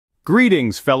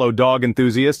Greetings, fellow dog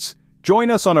enthusiasts. Join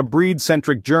us on a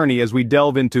breed-centric journey as we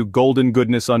delve into Golden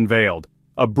Goodness Unveiled,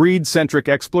 a breed-centric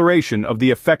exploration of the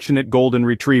affectionate Golden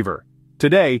Retriever.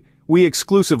 Today, we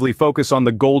exclusively focus on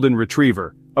the Golden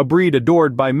Retriever, a breed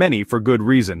adored by many for good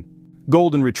reason.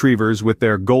 Golden Retrievers, with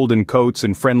their golden coats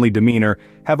and friendly demeanor,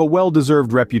 have a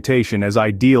well-deserved reputation as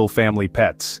ideal family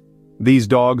pets. These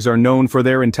dogs are known for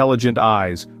their intelligent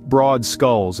eyes, broad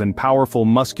skulls, and powerful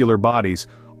muscular bodies,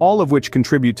 all of which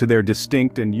contribute to their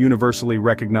distinct and universally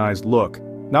recognized look.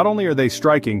 Not only are they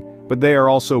striking, but they are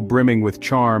also brimming with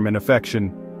charm and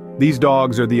affection. These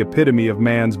dogs are the epitome of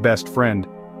man's best friend.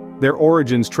 Their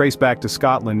origins trace back to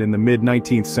Scotland in the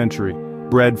mid-19th century,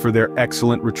 bred for their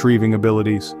excellent retrieving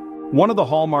abilities. One of the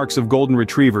hallmarks of Golden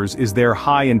Retrievers is their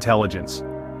high intelligence.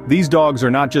 These dogs are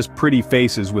not just pretty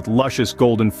faces with luscious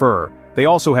golden fur, they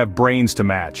also have brains to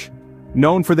match.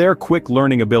 Known for their quick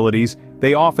learning abilities,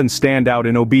 they often stand out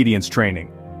in obedience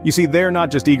training. You see, they're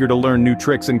not just eager to learn new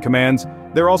tricks and commands,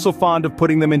 they're also fond of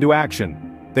putting them into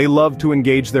action. They love to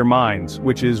engage their minds,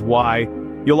 which is why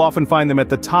you'll often find them at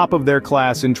the top of their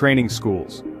class in training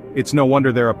schools. It's no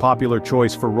wonder they're a popular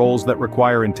choice for roles that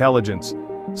require intelligence,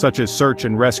 such as search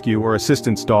and rescue or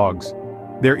assistance dogs.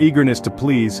 Their eagerness to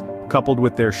please, coupled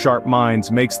with their sharp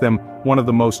minds, makes them one of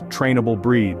the most trainable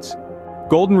breeds.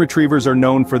 Golden Retrievers are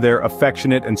known for their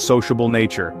affectionate and sociable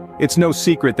nature. It's no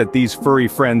secret that these furry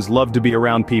friends love to be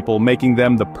around people, making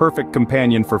them the perfect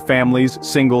companion for families,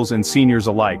 singles, and seniors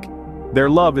alike. Their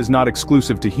love is not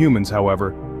exclusive to humans,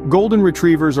 however. Golden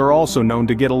Retrievers are also known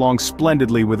to get along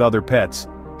splendidly with other pets,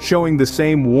 showing the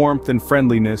same warmth and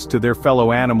friendliness to their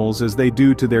fellow animals as they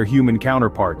do to their human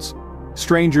counterparts.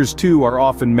 Strangers too are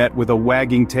often met with a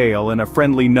wagging tail and a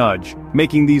friendly nudge,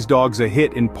 making these dogs a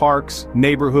hit in parks,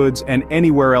 neighborhoods, and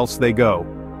anywhere else they go.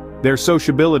 Their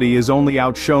sociability is only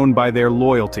outshone by their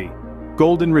loyalty.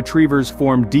 Golden Retrievers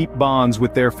form deep bonds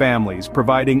with their families,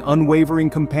 providing unwavering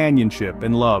companionship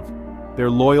and love. Their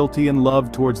loyalty and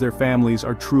love towards their families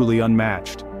are truly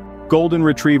unmatched. Golden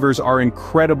Retrievers are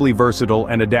incredibly versatile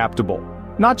and adaptable.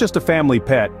 Not just a family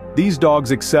pet, these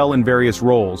dogs excel in various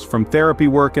roles, from therapy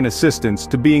work and assistance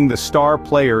to being the star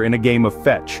player in a game of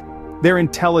fetch. Their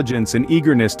intelligence and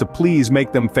eagerness to please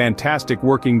make them fantastic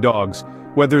working dogs,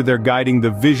 whether they're guiding the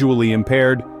visually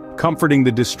impaired, comforting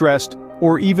the distressed,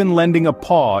 or even lending a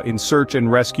paw in search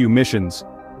and rescue missions.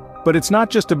 But it's not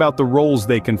just about the roles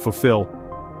they can fulfill.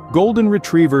 Golden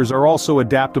Retrievers are also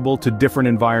adaptable to different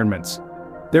environments.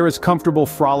 They're as comfortable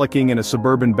frolicking in a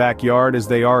suburban backyard as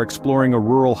they are exploring a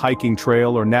rural hiking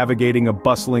trail or navigating a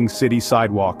bustling city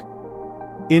sidewalk.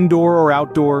 Indoor or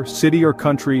outdoor, city or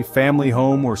country, family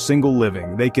home or single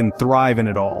living, they can thrive in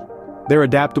it all. Their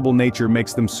adaptable nature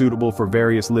makes them suitable for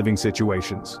various living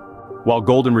situations. While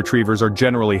Golden Retrievers are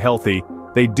generally healthy,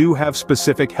 they do have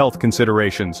specific health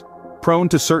considerations. Prone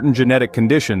to certain genetic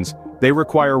conditions, they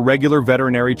require regular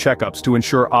veterinary checkups to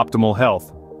ensure optimal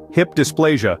health. Hip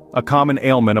dysplasia, a common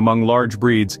ailment among large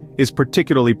breeds, is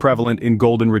particularly prevalent in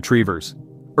Golden Retrievers.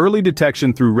 Early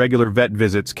detection through regular vet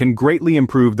visits can greatly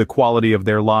improve the quality of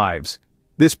their lives.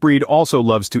 This breed also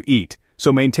loves to eat,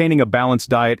 so maintaining a balanced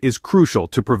diet is crucial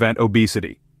to prevent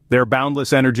obesity. Their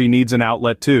boundless energy needs an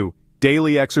outlet too.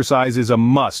 Daily exercise is a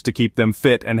must to keep them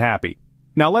fit and happy.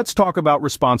 Now let's talk about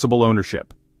responsible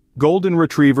ownership. Golden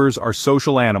Retrievers are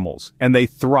social animals, and they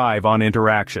thrive on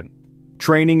interaction.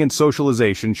 Training and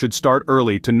socialization should start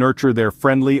early to nurture their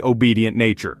friendly, obedient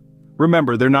nature.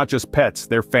 Remember, they're not just pets,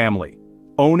 they're family.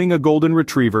 Owning a Golden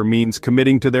Retriever means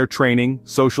committing to their training,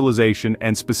 socialization,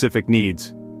 and specific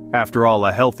needs. After all,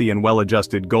 a healthy and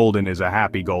well-adjusted Golden is a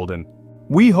happy Golden.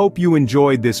 We hope you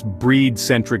enjoyed this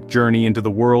breed-centric journey into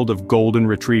the world of Golden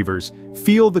Retrievers.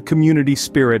 Feel the community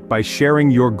spirit by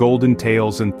sharing your Golden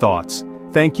tales and thoughts.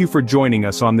 Thank you for joining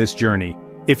us on this journey.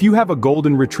 If you have a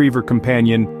Golden Retriever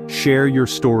companion, share your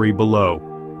story below.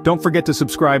 Don't forget to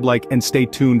subscribe, like, and stay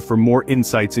tuned for more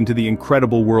insights into the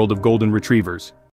incredible world of Golden Retrievers.